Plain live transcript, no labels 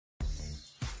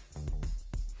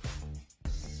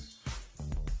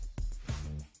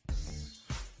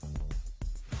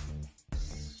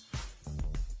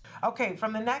Okay,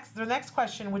 from the next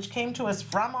question, which came to us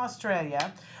from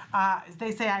Australia,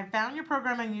 they say, I found your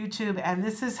program on YouTube, and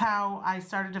this is how I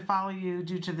started to follow you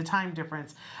due to the time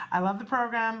difference. I love the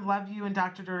program, love you and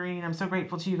Dr. Doreen. I'm so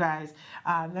grateful to you guys.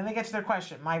 Then they get to their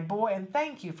question. My boy, and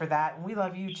thank you for that, and we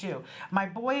love you too. My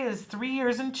boy is 3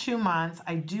 years and 2 months.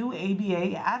 I do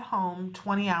ABA at home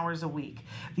 20 hours a week.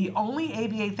 The only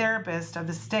ABA therapist of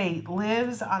the state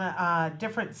lives on a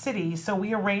different city, so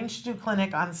we arranged to do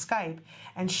clinic on Skype,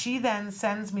 and she then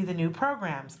sends me the new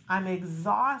programs. I'm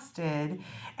exhausted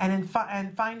and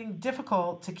finding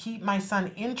difficult to keep my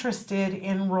son interested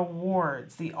in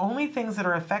rewards. The only things that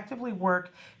are effectively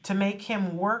work to make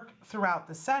him work throughout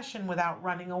the session without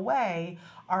running away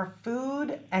are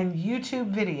food and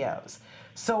YouTube videos.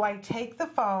 So I take the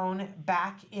phone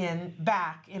back in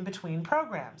between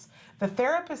programs. The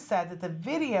therapist said that the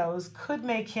videos could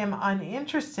make him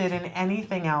uninterested in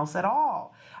anything else at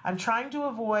all. I'm trying to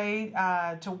avoid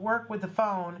to work with the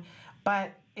phone,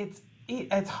 but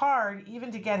it's hard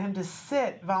even to get him to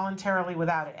sit voluntarily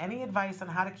without it. Any advice on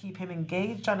how to keep him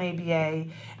engaged on ABA?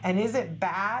 And is it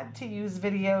bad to use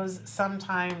videos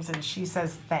sometimes? And she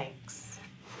says, thanks.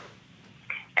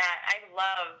 I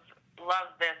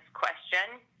love this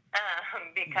question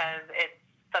because it's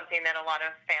something that a lot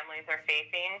of families are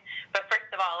facing. But first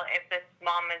of all, if this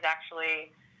mom is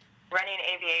actually running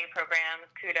ABA programs,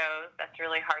 kudos. That's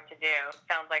really hard to do.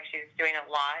 Sounds like she's doing a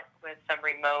lot with some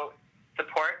remote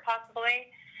support, possibly.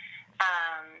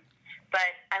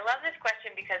 But I love this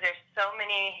question because there's so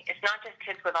many, it's not just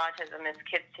kids with autism, it's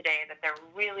kids today that they're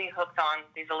really hooked on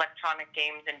these electronic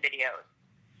games and videos.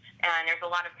 And there's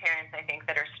a lot of parents, I think,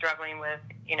 that are struggling with,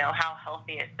 how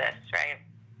healthy is this, right?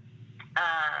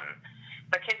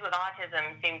 But kids with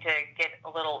autism seem to get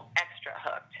a little extra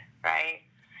hooked, right?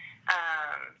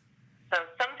 So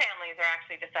some families are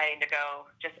actually deciding to go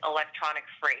just electronic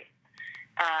free.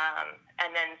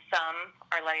 And then some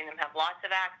are letting them have lots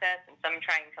of access and some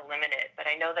trying to limit it. But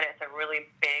I know that it's a really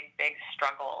big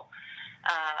struggle.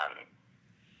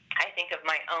 I think of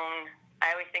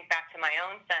I always think back to my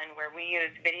own son where we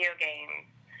use video games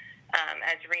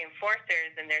as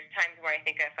reinforcers. And there's times where I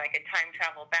think if I could time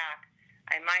travel back,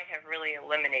 I might have really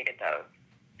eliminated those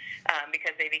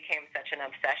because they became such an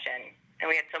obsession. And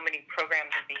we had so many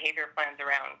programs and behavior plans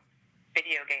around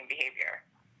video game behavior.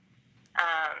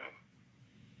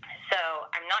 So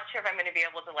I'm not sure if I'm going to be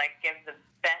able to give the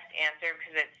best answer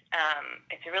because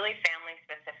it's really family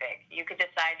specific. You could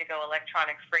decide to go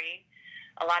electronic free.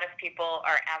 A lot of people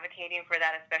are advocating for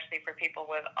that, especially for people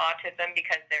with autism,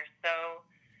 because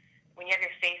when you have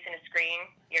your face in a screen,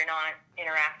 you're not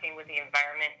interacting with the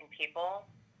environment and people,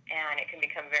 and it can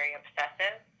become very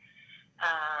obsessive.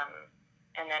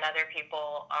 And then other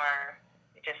people are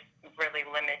just really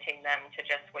limiting them to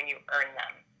just when you earn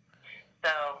them.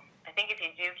 So I think if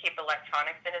you do keep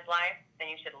electronics in his life, then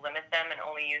you should limit them and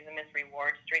only use them as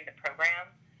rewards during the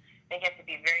program. I think you have to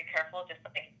be very careful, just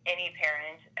like any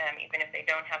parent, even if they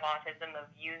don't have autism, of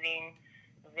using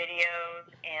videos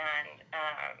and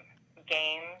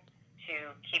games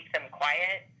to keep them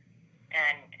quiet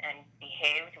and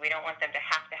behaved. We don't want them to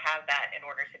have that in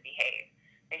order to behave.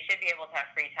 They should be able to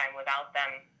have free time without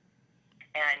them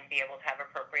and be able to have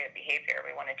appropriate behavior.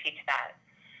 We want to teach that.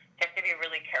 You have to be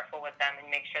really careful with them and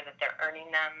make sure that they're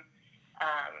earning them.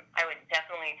 I would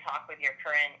definitely talk with your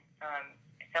current,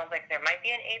 it sounds like there might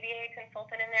be an ABA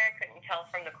consultant in there. I couldn't tell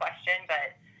from the question,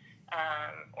 but,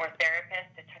 or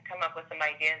therapist to come up with some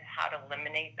ideas how to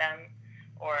eliminate them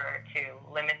or to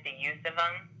limit the use of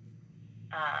them.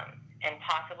 And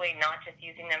possibly not just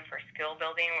using them for skill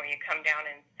building where you come down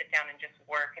and sit down and just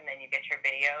work and then you get your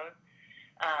videos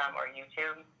or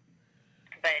YouTube.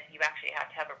 But you actually have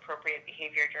to have appropriate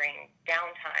behavior during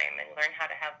downtime and learn how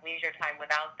to have leisure time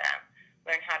without them.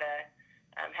 Learn how to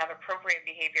have appropriate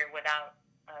behavior without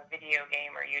a video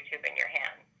game or YouTube in your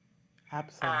hands.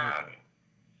 Absolutely.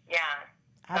 Yeah.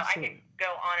 Absolutely. So I could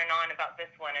go on about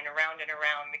this one and around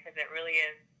because it really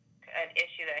is an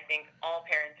issue that I think all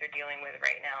parents are dealing with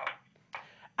right now.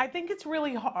 I think it's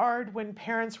really hard when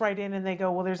parents write in and they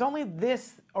go, well, there's only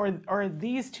this or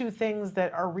these two things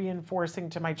that are reinforcing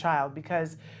to my child,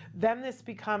 because then this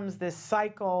becomes this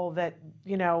cycle that,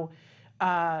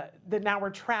 that now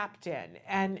we're trapped in.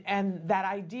 And that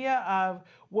idea of,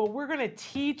 well, we're going to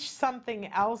teach something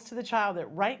else to the child that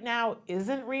right now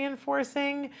isn't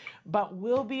reinforcing, but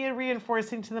will be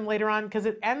reinforcing to them later on, because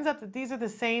it ends up that these are the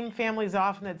same families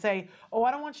often that say, oh,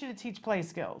 I don't want you to teach play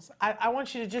skills. I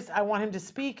want you to I want him to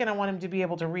speak and I want him to be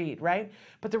able to read, right?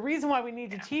 But the reason why we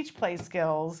need to teach play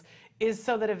skills is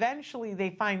so that eventually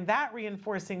they find that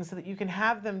reinforcing so that you can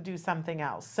have them do something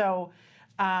else. So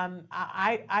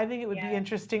I think it would be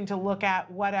interesting to look at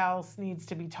what else needs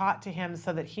to be taught to him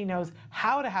so that he knows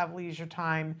how to have leisure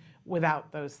time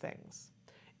without those things.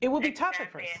 It will be tough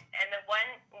at first. And the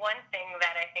one thing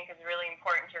that I think is really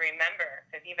important to remember,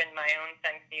 because even my own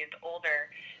son, he is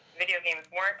older, video games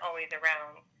weren't always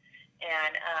around,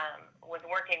 and was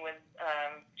working with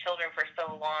children for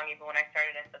so long, even when I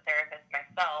started as a therapist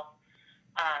myself,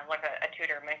 like a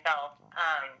tutor myself.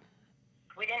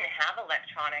 We didn't have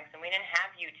electronics, and we didn't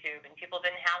have YouTube, and people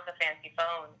didn't have the fancy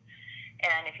phones.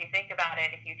 And if you think about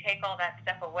it, if you take all that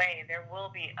stuff away, there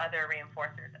will be other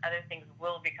reinforcers. Other things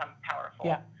will become powerful.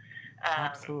 Yeah,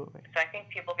 absolutely. So I think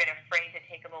people get afraid to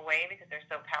take them away because they're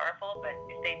so powerful. But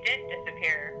if they did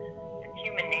disappear, it's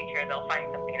human nature. They'll find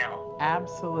something else.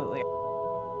 Absolutely.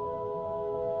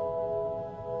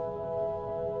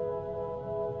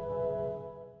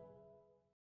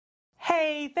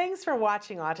 Hey, thanks for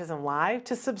watching Autism Live.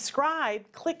 To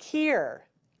subscribe, click here.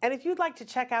 And if you'd like to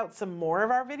check out some more of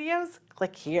our videos,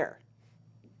 click here.